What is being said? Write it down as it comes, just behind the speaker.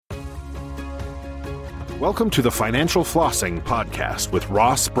Welcome to the Financial Flossing Podcast with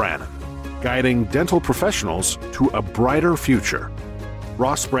Ross Brannan, guiding dental professionals to a brighter future.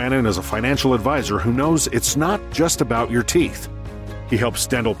 Ross Brannan is a financial advisor who knows it's not just about your teeth. He helps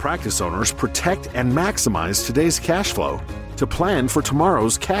dental practice owners protect and maximize today's cash flow to plan for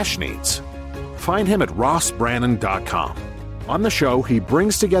tomorrow's cash needs. Find him at rossbrannan.com. On the show, he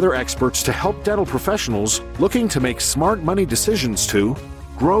brings together experts to help dental professionals looking to make smart money decisions to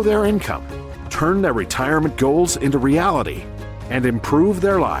grow their income, turn their retirement goals into reality, and improve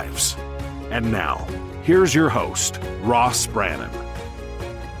their lives. And now, here's your host, Ross Brannan.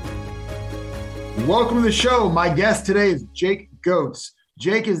 Welcome to the show. My guest today is Jake Goetz.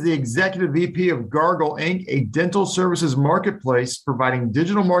 Jake is the Executive VP of Gargle Inc., a dental services marketplace providing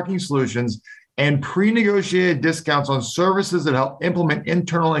digital marketing solutions and pre-negotiated discounts on services that help implement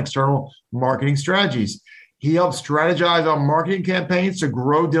internal and external marketing strategies. He helps strategize on marketing campaigns to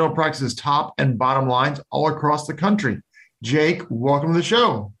grow dental practices' top and bottom lines all across the country. Jake, welcome to the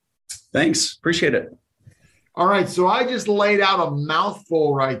show. Thanks. Appreciate it. All right. So I just laid out a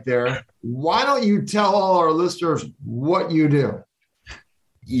mouthful right there. Why don't you tell all our listeners what you do?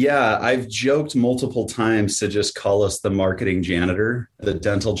 Yeah, I've joked multiple times to just call us the marketing janitor, the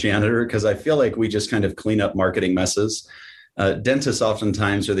dental janitor, because I feel like we just kind of clean up marketing messes. Dentists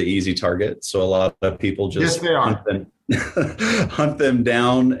oftentimes are the easy target. So a lot of people just hunt them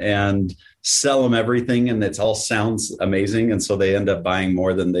down and sell them everything. And it all sounds amazing. And so they end up buying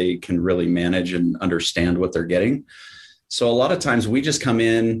more than they can really manage and understand what they're getting. So a lot of times we just come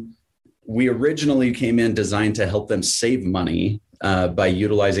in. We originally came in designed to help them save money by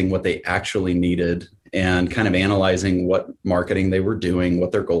utilizing what they actually needed and kind of analyzing what marketing they were doing,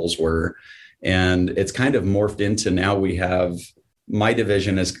 what their goals were. And it's kind of morphed into now we have my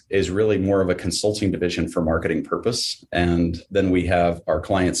division is really more of a consulting division for marketing purpose. And then we have our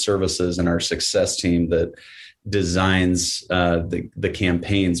client services and our success team that designs the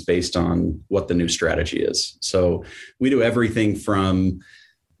campaigns based on what the new strategy is. So we do everything from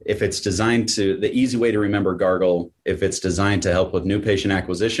if it's designed to, the easy way to remember Gargle, if it's designed to help with new patient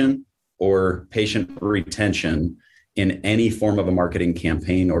acquisition or patient retention in any form of a marketing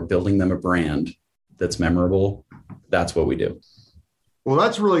campaign or building them a brand that's memorable, that's what we do. Well,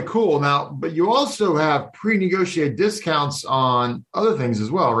 that's really cool. Now, but you also have pre-negotiated discounts on other things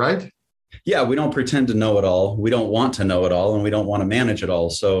as well, right? Yeah, we don't pretend to know it all. We don't want to know it all, and we don't want to manage it all.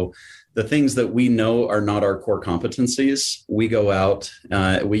 So the things that we know are not our core competencies. We go out,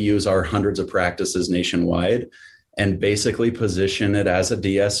 we use our hundreds of practices nationwide and basically position it as a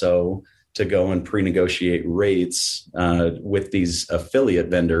DSO to go and pre-negotiate rates with these affiliate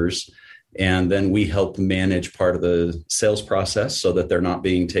vendors. And then we help manage part of the sales process so that they're not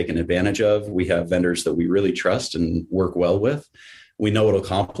being taken advantage of. We have vendors that we really trust and work well with. We know it'll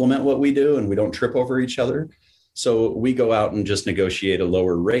complement what we do and we don't trip over each other. So we go out and just negotiate a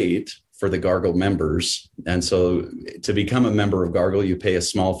lower rate for the Gargle members. And so to become a member of Gargle, you pay a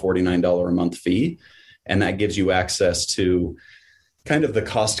small $49 a month fee. And that gives you access to kind of the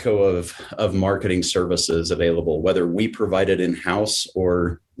Costco of marketing services available, whether we provide it in-house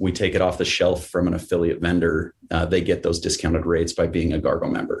or we take it off the shelf from an affiliate vendor. They get those discounted rates by being a Gargle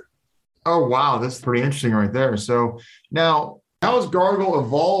member. Oh, wow. That's pretty interesting right there. So now, how has Gargle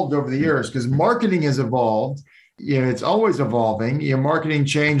evolved over the years? Because marketing has evolved. It's always evolving. Marketing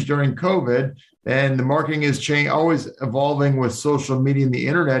changed during COVID, and the marketing is always evolving with social media and the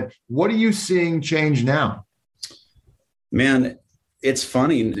internet. What are you seeing change now? Man, it's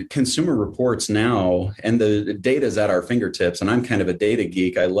funny. Consumer reports now, and the data is at our fingertips, and I'm kind of a data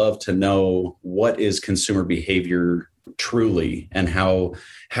geek. I love to know what is consumer behavior truly, and how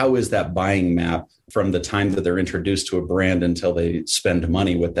is that buying map from the time that they're introduced to a brand until they spend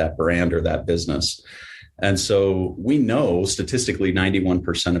money with that brand or that business. And so we know statistically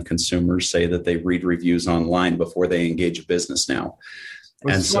 91% of consumers say that they read reviews online before they engage a business now.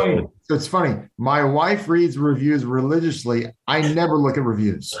 It's funny. My wife reads reviews religiously. I never look at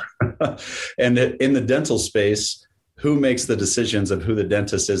reviews. And in the dental space, who makes the decisions of who the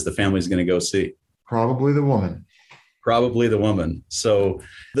dentist is the family's going to go see? Probably the woman. So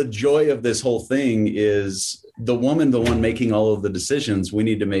the joy of this whole thing is the woman, the one making all of the decisions. We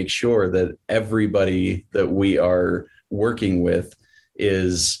need to make sure that everybody that we are working with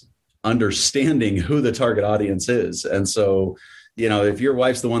is understanding who the target audience is. And so, if your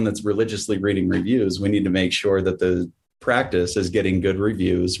wife's the one that's religiously reading reviews, we need to make sure that the practice is getting good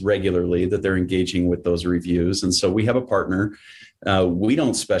reviews regularly, that they're engaging with those reviews. And so we have a partner. We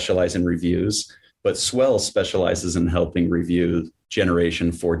don't specialize in reviews, but Swell specializes in helping review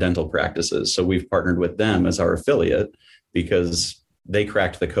generation for dental practices. So we've partnered with them as our affiliate because they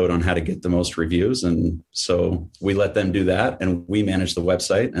cracked the code on how to get the most reviews. And so we let them do that, and we manage the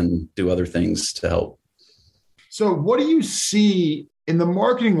website and do other things to help. So what do you see in the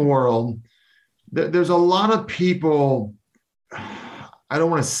marketing world? There's a lot of people, I don't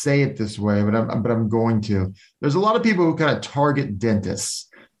want to say it this way, but I'm going to. There's a lot of people who kind of target dentists.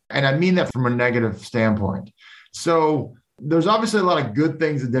 And I mean that from a negative standpoint. So there's obviously a lot of good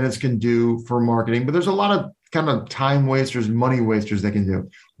things that dentists can do for marketing, but there's a lot of kind of time wasters, money wasters they can do.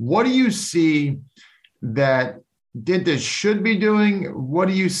 What do you see that dentists should be doing? What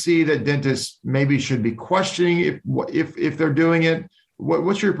do you see that dentists maybe should be questioning if they're doing it?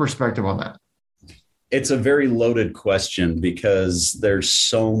 What's your perspective on that? It's a very loaded question because there's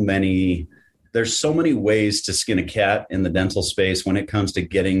so many ways to skin a cat in the dental space when it comes to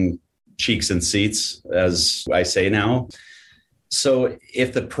getting cheeks and seats, as I say now. So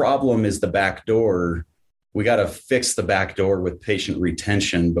if the problem is the back door, we got to fix the back door with patient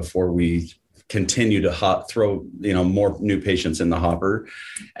retention before we continue to throw more new patients in the hopper.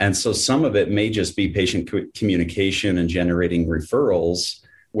 And so some of it may just be patient communication and generating referrals,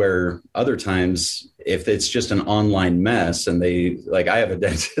 where other times, if it's just an online mess and I have a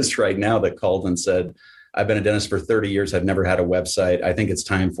dentist right now that called and said, I've been a dentist for 30 years. I've never had a website. I think it's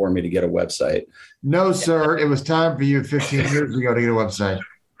time for me to get a website. No, sir. It was time for you 15 years ago to get a website.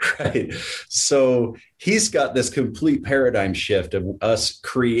 Right. So he's got this complete paradigm shift of us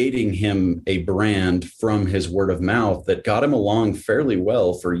creating him a brand from his word of mouth that got him along fairly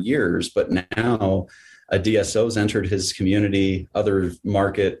well for years. But now a DSO's entered his community, other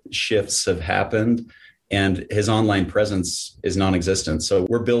market shifts have happened, and his online presence is non-existent. So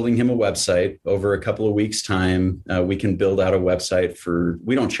we're building him a website over a couple of weeks' time. We can build out a website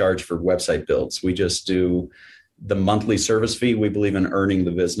we don't charge for website builds. We just do the monthly service fee. We believe in earning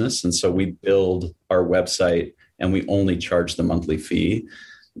the business. And so we build our website and we only charge the monthly fee.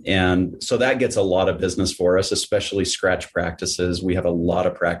 And so that gets a lot of business for us, especially scratch practices. We have a lot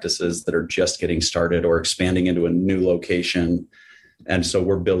of practices that are just getting started or expanding into a new location. And so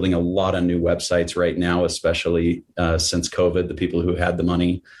we're building a lot of new websites right now, especially since COVID, the people who had the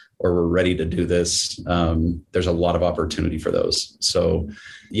money or were ready to do this. There's a lot of opportunity for those. So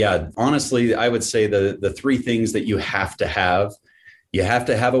yeah, honestly, I would say the three things that you have to have a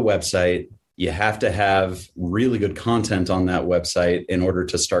website. You have to have really good content on that website in order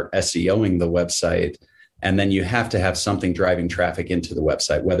to start SEOing the website. And then you have to have something driving traffic into the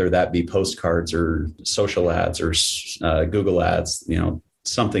website, whether that be postcards or social ads or Google ads,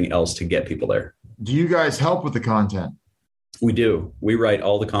 something else to get people there. Do you guys help with the content? We do. We write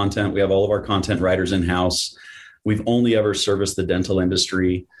all the content. We have all of our content writers in-house. We've only ever serviced the dental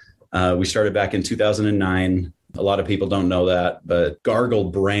industry. We started back in 2009. A lot of people don't know that, but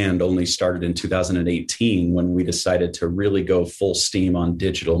Gargle brand only started in 2018 when we decided to really go full steam on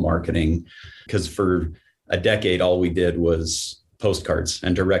digital marketing, because for a decade, all we did was postcards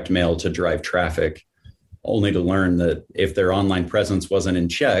and direct mail to drive traffic, only to learn that if their online presence wasn't in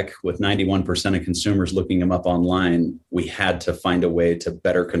check, with 91% of consumers looking them up online, we had to find a way to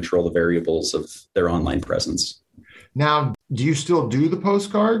better control the variables of their online presence. Now, do you still do the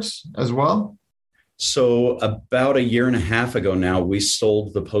postcards as well? So about a year and a half ago now, we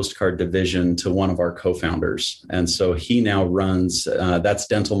sold the postcard division to one of our co-founders. And so he now runs, that's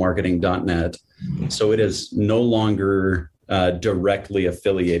dentalmarketing.net. So it is no longer directly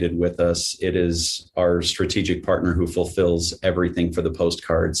affiliated with us. It is our strategic partner who fulfills everything for the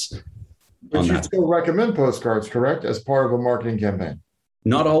postcards. But you still recommend postcards, correct, as part of a marketing campaign?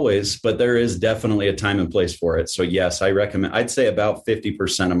 Not always, but there is definitely a time and place for it. So yes, I recommend. I'd say about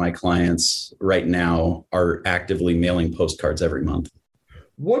 50% of my clients right now are actively mailing postcards every month.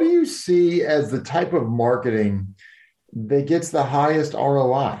 What do you see as the type of marketing that gets the highest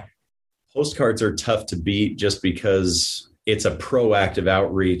ROI? Postcards are tough to beat just because it's a proactive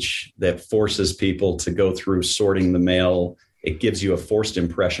outreach that forces people to go through sorting the mail. It gives you a forced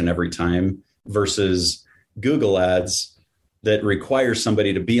impression every time versus Google ads that requires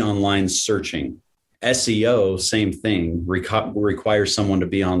somebody to be online searching. SEO, same thing, requires someone to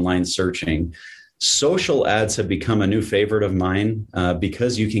be online searching. Social ads have become a new favorite of mine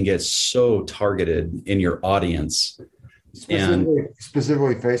because you can get so targeted in your audience.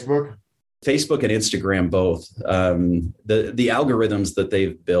 Specifically Facebook? Facebook and Instagram both. The algorithms that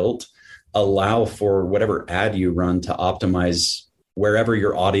they've built allow for whatever ad you run to optimize wherever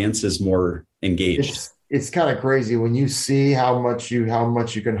your audience is more engaged. It's kind of crazy when you see how much you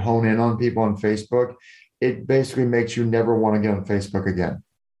can hone in on people on Facebook. It basically makes you never want to get on Facebook again.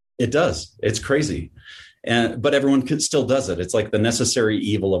 It does. It's crazy. But everyone still does it. It's like the necessary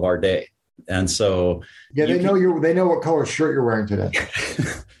evil of our day. And so, yeah, they know what color shirt you're wearing today.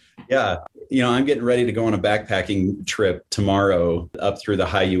 Yeah. I'm getting ready to go on a backpacking trip tomorrow up through the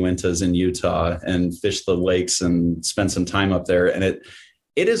high Uintas in Utah and fish the lakes and spend some time up there. And it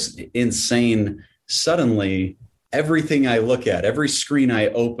is insane. Suddenly, everything I look at, every screen I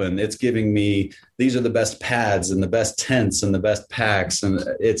open, it's giving me, these are the best pads and the best tents and the best packs. And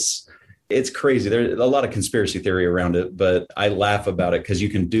it's crazy. There's a lot of conspiracy theory around it, but I laugh about it because you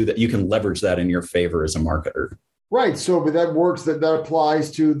can do that. You can leverage that in your favor as a marketer. Right. So, but that works, that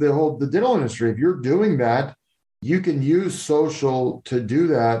applies to the dental industry. If you're doing that, you can use social to do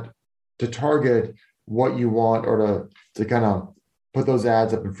that, to target what you want, or to kind of put those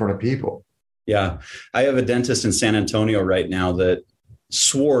ads up in front of people. Yeah. I have a dentist in San Antonio right now that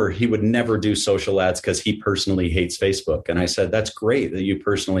swore he would never do social ads because he personally hates Facebook. And I said, that's great that you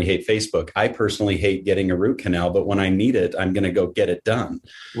personally hate Facebook. I personally hate getting a root canal, but when I need it, I'm going to go get it done.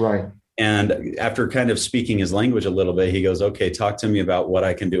 Right. And after kind of speaking his language a little bit, he goes, okay, talk to me about what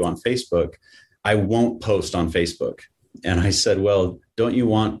I can do on Facebook. I won't post on Facebook. And I said, well, don't you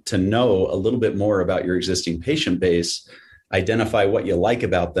want to know a little bit more about your existing patient base, identify what you like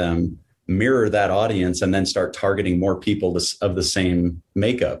about them, mirror that audience, and then start targeting more people of the same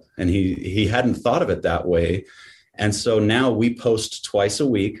makeup? And he hadn't thought of it that way. And so now we post twice a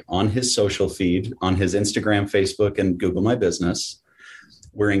week on his social feed, on his Instagram, Facebook, and Google My Business.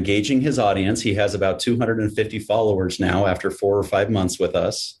 We're engaging his audience. He has about 250 followers now after 4 or 5 months with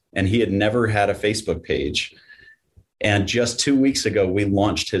us, and he had never had a Facebook page. And just 2 weeks ago, we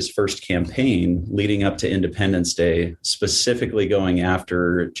launched his first campaign leading up to Independence Day, specifically going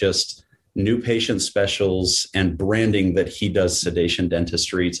after just new patient specials and branding that he does sedation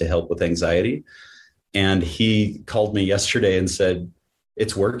dentistry to help with anxiety. And he called me yesterday and said,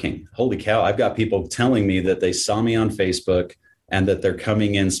 it's working. Holy cow. I've got people telling me that they saw me on Facebook and that they're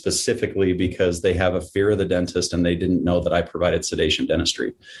coming in specifically because they have a fear of the dentist and they didn't know that I provided sedation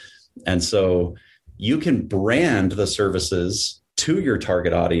dentistry. And so you can brand the services to your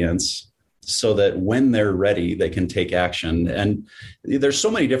target audience so that when they're ready, they can take action. And there's so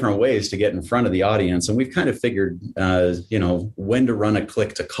many different ways to get in front of the audience. And we've kind of figured, when to run a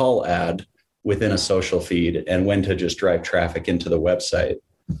click to call ad within a social feed and when to just drive traffic into the website.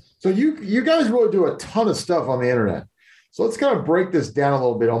 So you guys really do a ton of stuff on the internet. So let's kind of break this down a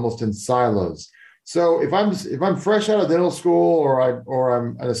little bit, almost in silos. So if I'm fresh out of dental school, or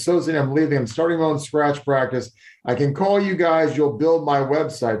I'm an associate, I'm leaving, I'm starting my own scratch practice, I can call you guys. You'll build my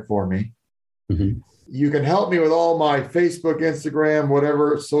website for me. Mm-hmm. You can help me with all my Facebook, Instagram,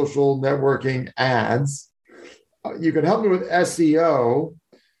 whatever social networking ads. You can help me with SEO.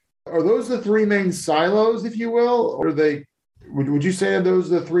 Are those the three main silos, if you will? Or would you say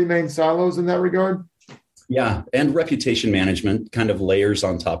those are the three main silos in that regard? Yeah. And reputation management kind of layers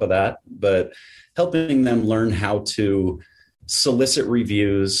on top of that, but helping them learn how to solicit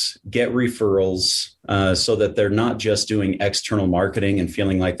reviews, get referrals, so that they're not just doing external marketing and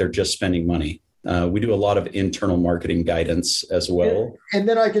feeling like they're just spending money. We do a lot of internal marketing guidance as well. And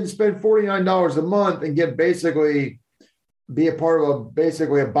then I can spend $49 a month and be a part of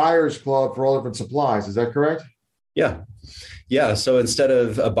basically a buyer's club for all different supplies. Is that correct? Yeah. Yeah. So instead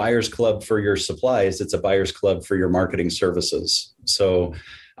of a buyer's club for your supplies, it's a buyer's club for your marketing services. So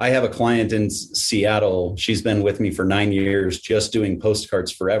I have a client in Seattle. She's been with me for 9 years, just doing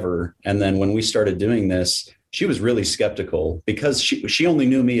postcards forever. And then when we started doing this, she was really skeptical because she only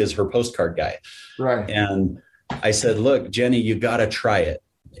knew me as her postcard guy. Right. And I said, look, Jenny, you got to try it.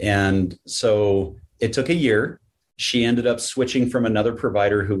 And so it took a year. She ended up switching from another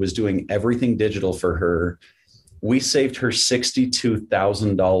provider who was doing everything digital for her. We saved her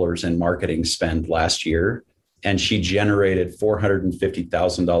 $62,000 in marketing spend last year, and she generated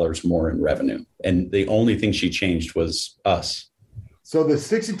 $450,000 more in revenue. And the only thing she changed was us. So the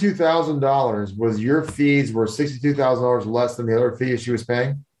 $62,000 was your fees were $62,000 less than the other fees she was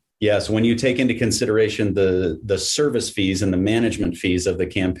paying? Yes. When you take into consideration the service fees and the management fees of the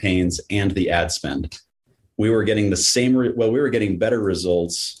campaigns and the ad spend, we were getting we were getting better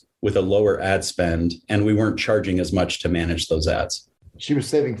results with a lower ad spend, and we weren't charging as much to manage those ads. She was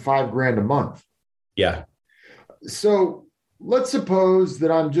saving $5,000 a month. Yeah. So let's suppose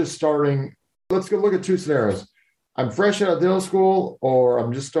that I'm just starting. Let's go look at two scenarios. I'm fresh out of dental school, or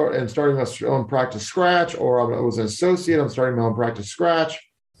I'm just starting my own practice scratch, or I was an associate, I'm starting my own practice scratch,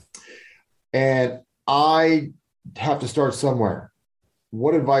 and I have to start somewhere.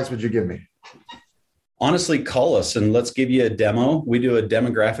 What advice would you give me? Honestly, call us and let's give you a demo. We do a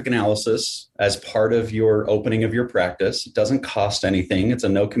demographic analysis as part of your opening of your practice. It doesn't cost anything. It's a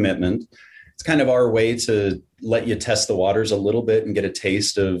no commitment. it's kind of our way to let you test the waters a little bit and get a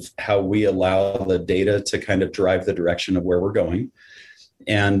taste of how we allow the data to kind of drive the direction of where we're going.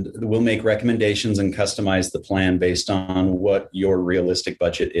 And we'll make recommendations and customize the plan based on what your realistic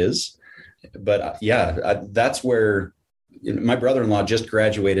budget is. But that's where my brother-in-law just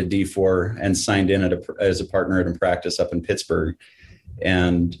graduated D4 and signed in as a partner at a practice up in Pittsburgh.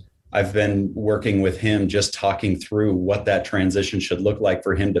 And I've been working with him, just talking through what that transition should look like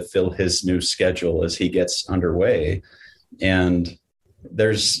for him to fill his new schedule as he gets underway. And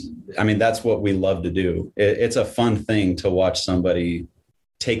that's what we love to do. It's a fun thing to watch somebody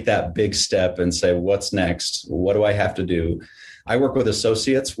take that big step and say, what's next? What do I have to do? I work with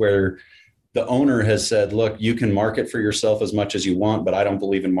associates where the owner has said, look, you can market for yourself as much as you want, but I don't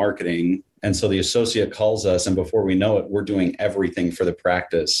believe in marketing. And so the associate calls us, and before we know it, we're doing everything for the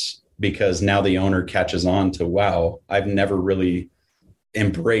practice, because now the owner catches on to, wow, I've never really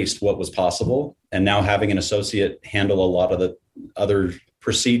embraced what was possible. And now having an associate handle a lot of the other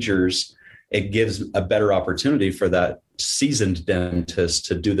procedures, it gives a better opportunity for that seasoned dentist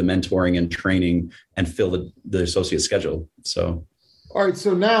to do the mentoring and training and fill the associate schedule. So, all right.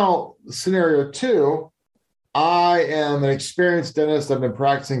 So now scenario 2, I am an experienced dentist. I've been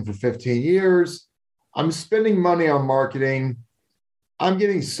practicing for 15 years. I'm spending money on marketing. I'm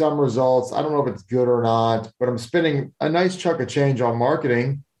getting some results. I don't know if it's good or not, but I'm spending a nice chunk of change on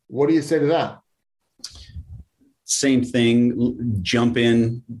marketing. What do you say to that? Same thing. Jump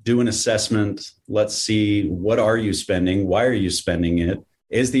in, do an assessment. Let's see, what are you spending? Why are you spending it?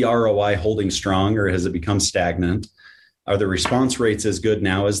 Is the ROI holding strong, or has it become stagnant? Are the response rates as good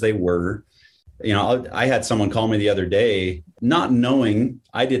now as they were? I had someone call me the other day, not knowing,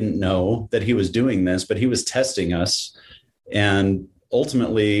 I didn't know that he was doing this, but he was testing us. And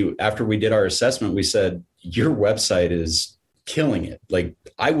ultimately, after we did our assessment, we said, your website is killing it. Like,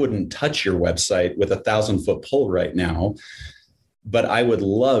 I wouldn't touch your website with 1,000-foot pole right now, but I would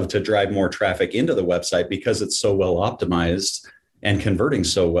love to drive more traffic into the website because it's so well optimized and converting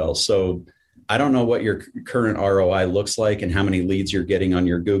so well. So I don't know what your current ROI looks like and how many leads you're getting on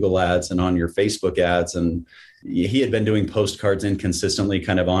your Google ads and on your Facebook ads. And he had been doing postcards inconsistently,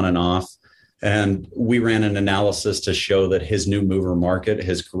 kind of on and off. And we ran an analysis to show that his new mover market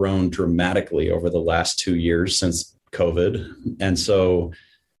has grown dramatically over the last 2 years since COVID. And so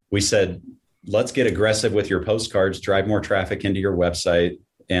we said, let's get aggressive with your postcards, drive more traffic into your website.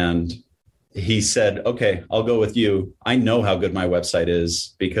 And he said, okay, I'll go with you. I know how good my website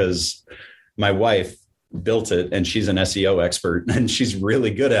is because my wife built it and she's an SEO expert and she's really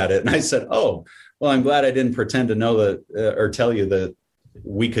good at it. And I said, oh, well, I'm glad I didn't pretend to know that or tell you that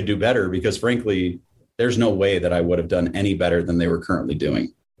we could do better, because frankly, there's no way that I would have done any better than they were currently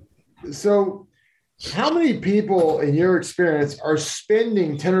doing. So how many people in your experience are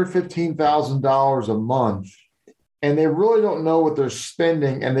spending $10,000 or $15,000 a month and they really don't know what they're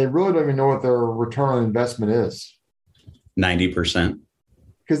spending and they really don't even know what their return on investment is? 90%.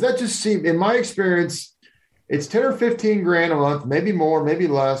 Because that just seemed, in my experience, it's 10 or 15 grand a month, maybe more, maybe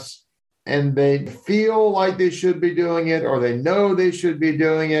less. And they feel like they should be doing it, or they know they should be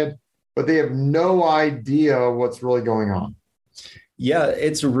doing it, but they have no idea what's really going on. Yeah,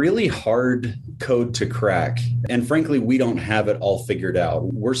 it's a really hard code to crack. And frankly, we don't have it all figured out.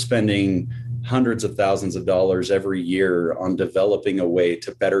 We're spending hundreds of thousands of dollars every year on developing a way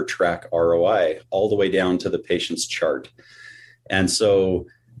to better track ROI all the way down to the patient's chart. And so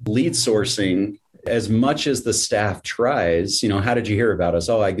lead sourcing, as much as the staff tries, how did you hear about us?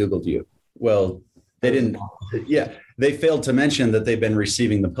 Oh, I Googled you. Well, they didn't. Yeah. They failed to mention that they've been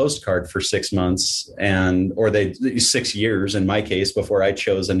receiving the postcard for 6 months or 6 years in my case, before I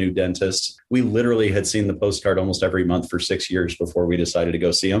chose a new dentist. We literally had seen the postcard almost every month for 6 years before we decided to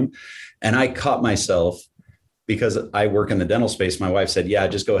go see them. And I caught myself, because I work in the dental space. My wife said, yeah,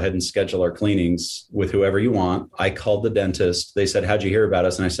 just go ahead and schedule our cleanings with whoever you want. I called the dentist. They said, how'd you hear about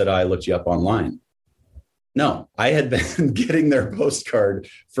us? And I said, I looked you up online. No, I had been getting their postcard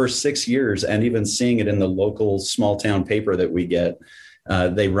for 6 years and even seeing it in the local small town paper that we get.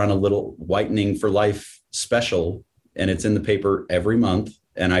 They run a little Whitening for Life special, and it's in the paper every month.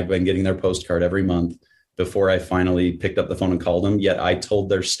 And I've been getting their postcard every month before I finally picked up the phone and called them. Yet I told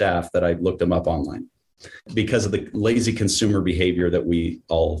their staff that I looked them up online because of the lazy consumer behavior that we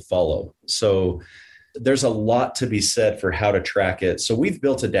all follow. So there's a lot to be said for how to track it. So we've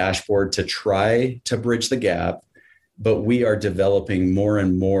built a dashboard to try to bridge the gap, but we are developing more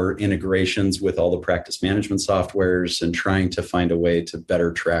and more integrations with all the practice management softwares and trying to find a way to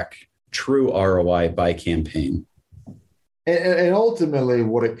better track true ROI by campaign. And ultimately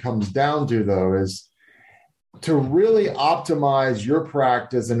what it comes down to, though, is to really optimize your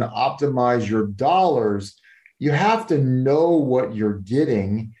practice and optimize your dollars, you have to know what you're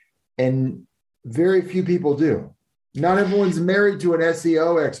getting, and very few people do. Not everyone's married to an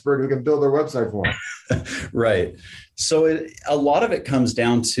SEO expert who can build their website for them. Right. So a lot of it comes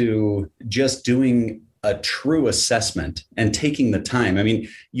down to just doing a true assessment and taking the time. I mean,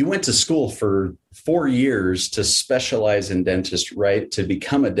 you went to school for 4 years to specialize in dentistry, right? To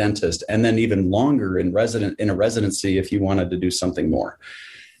become a dentist, and then even longer in a residency if you wanted to do something more.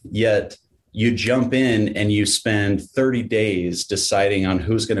 Yet you jump in and you spend 30 days deciding on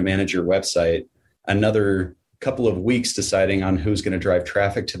who's going to manage your website, another couple of weeks deciding on who's going to drive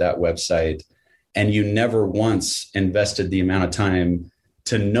traffic to that website. And you never once invested the amount of time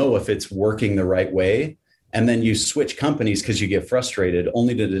to know if it's working the right way. And then you switch companies because you get frustrated,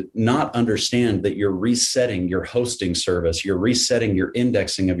 only to not understand that you're resetting your hosting service, you're resetting your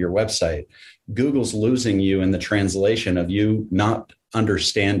indexing of your website. Google's losing you in the translation of you not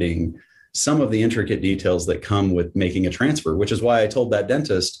understanding some of the intricate details that come with making a transfer, which is why I told that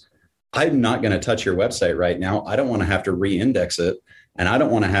dentist, I'm not going to touch your website right now. I don't want to have to re-index it. And I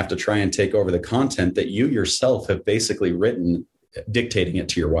don't want to have to try and take over the content that you yourself have basically written, dictating it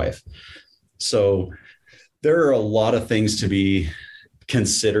to your wife. So there are a lot of things to be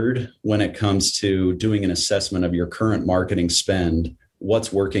considered when it comes to doing an assessment of your current marketing spend,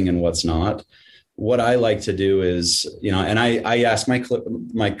 what's working and what's not. What I like to do is, and I ask my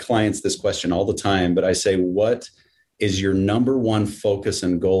clients this question all the time, but I say, what is your number one focus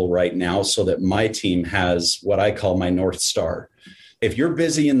and goal right now, so that my team has what I call my North Star? If you're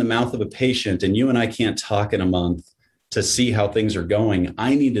busy in the mouth of a patient and you and I can't talk in a month to see how things are going,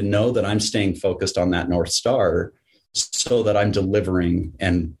 I need to know that I'm staying focused on that North Star so that I'm delivering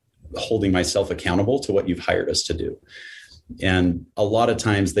and holding myself accountable to what you've hired us to do. And a lot of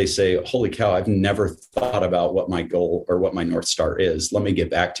times they say, holy cow, I've never thought about what my goal or what my North Star is. Let me get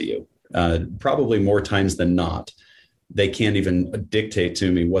back to you. Probably more times than not, they can't even dictate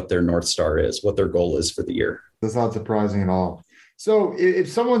to me what their North Star is, what their goal is for the year. That's not surprising at all. So if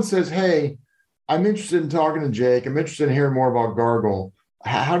someone says, hey, I'm interested in talking to Jake, I'm interested in hearing more about Gargle,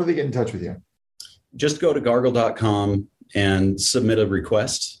 how do they get in touch with you? Just go to gargle.com and submit a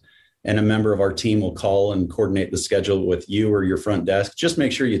request, and a member of our team will call and coordinate the schedule with you or your front desk. Just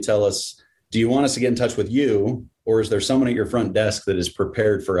make sure you tell us, do you want us to get in touch with you, or is there someone at your front desk that is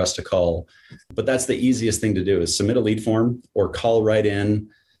prepared for us to call? But that's the easiest thing to do, is submit a lead form or call right in.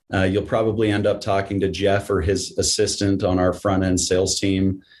 You'll probably end up talking to Jeff or his assistant on our front end sales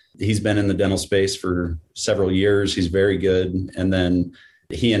team. He's been in the dental space for several years. He's very good. And then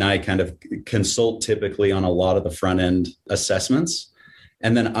he and I kind of consult typically on a lot of the front end assessments.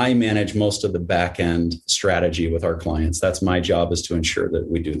 And then I manage most of the back end strategy with our clients. That's my job, is to ensure that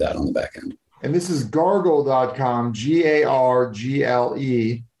we do that on the back end. And this is gargle.com, GARGLE.com.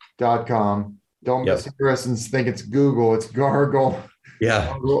 Don't misinterpret and think it's Google. It's Gargle.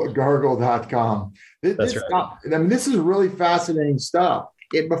 Yeah. Gargle.com. That's right. I mean, this is really fascinating stuff.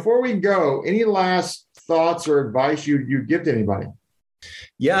 Before we go, any last thoughts or advice you'd give to anybody?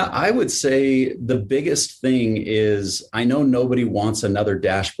 Yeah, I would say the biggest thing is, I know nobody wants another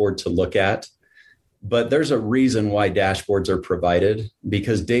dashboard to look at, but there's a reason why dashboards are provided,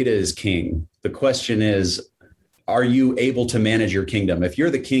 because data is king. The question is, are you able to manage your kingdom? If you're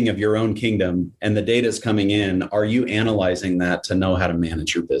the king of your own kingdom and the data is coming in, are you analyzing that to know how to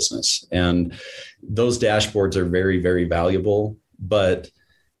manage your business? And those dashboards are very, very valuable. But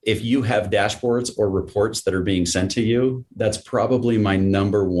if you have dashboards or reports that are being sent to you, that's probably my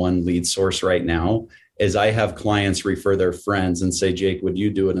number one lead source right now. Is I have clients refer their friends and say, Jake, would you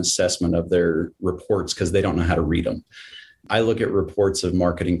do an assessment of their reports, because they don't know how to read them? I look at reports of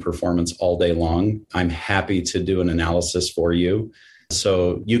marketing performance all day long. I'm happy to do an analysis for you.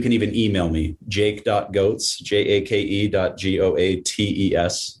 So you can even email me, jake.goates, jake.goates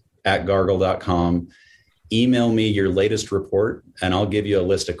 @gargle.com. Email me your latest report, and I'll give you a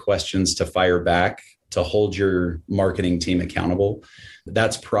list of questions to fire back to hold your marketing team accountable.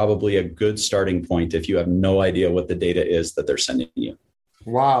 That's probably a good starting point if you have no idea what the data is that they're sending you.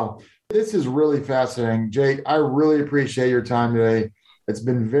 Wow. This is really fascinating. Jake, I really appreciate your time today. It's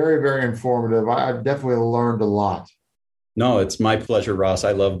been very, very informative. I've definitely learned a lot. No, it's my pleasure, Ross.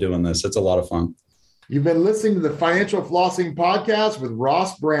 I love doing this. It's a lot of fun. You've been listening to the Financial Flossing Podcast with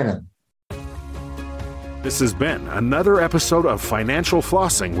Ross Brannan. This has been another episode of Financial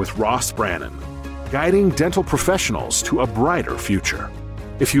Flossing with Ross Brannan, guiding dental professionals to a brighter future.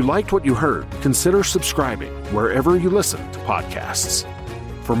 If you liked what you heard, consider subscribing wherever you listen to podcasts.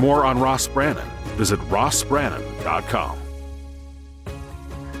 For more on Ross Brannan, visit rossbrannan.com.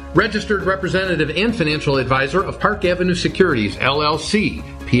 Registered representative and financial advisor of Park Avenue Securities, LLC,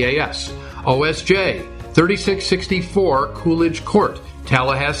 PAS. OSJ 3664 Coolidge Court,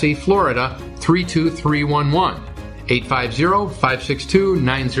 Tallahassee, Florida 32311.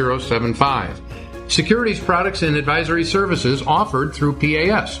 850-562-9075. Securities products and advisory services offered through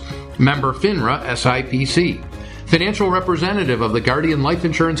PAS. Member FINRA SIPC. Financial representative of the Guardian Life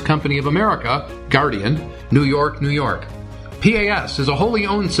Insurance Company of America, Guardian, New York, New York. PAS is a wholly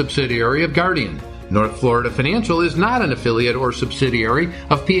owned subsidiary of Guardian. North Florida Financial is not an affiliate or subsidiary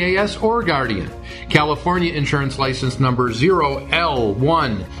of PAS or Guardian. California Insurance License Number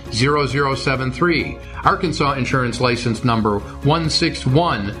 0L10073. Arkansas Insurance License Number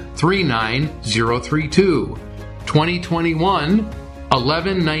 161-39032. 2021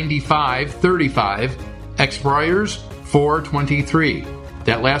 119535. Expires 423.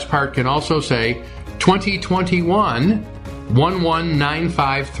 That last part can also say 2021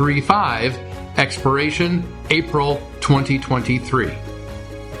 119535. Expiration April 2023.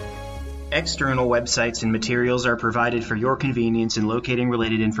 External websites and materials are provided for your convenience in locating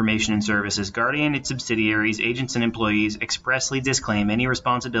related information and services. Guardian, its subsidiaries, agents, and employees expressly disclaim any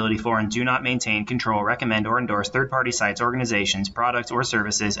responsibility for and do not maintain, control, recommend, or endorse third-party sites, organizations, products, or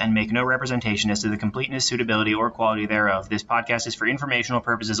services, and make no representation as to the completeness, suitability, or quality thereof. This podcast is for informational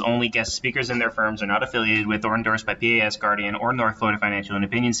purposes only. Guest speakers and their firms are not affiliated with or endorsed by PAS, Guardian, or North Florida Financial, and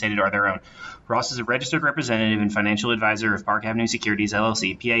opinions stated are their own. Ross is a registered representative and financial advisor of Park Avenue Securities,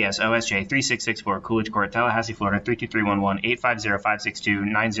 LLC, PAS, OSJ 3664 Coolidge Court, Tallahassee, Florida 32311.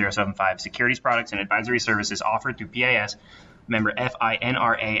 850-562-9075. Securities products and advisory services offered through PAS. Member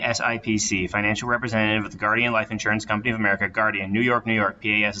FINRA SIPC. Financial representative of the Guardian Life Insurance Company of America, Guardian, New York, New York.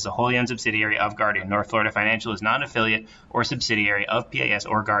 PAS is a wholly owned subsidiary of Guardian. North Florida Financial is not an affiliate or subsidiary of PAS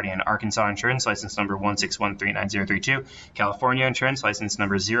or Guardian. Arkansas Insurance License Number 161-39032. California Insurance License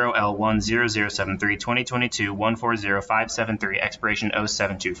Number 0L10073. 2022 140573. Expiration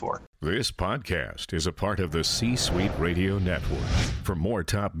 0724. This podcast is a part of the C-Suite Radio Network. For more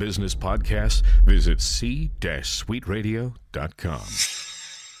top business podcasts, visit c-suiteradio.com.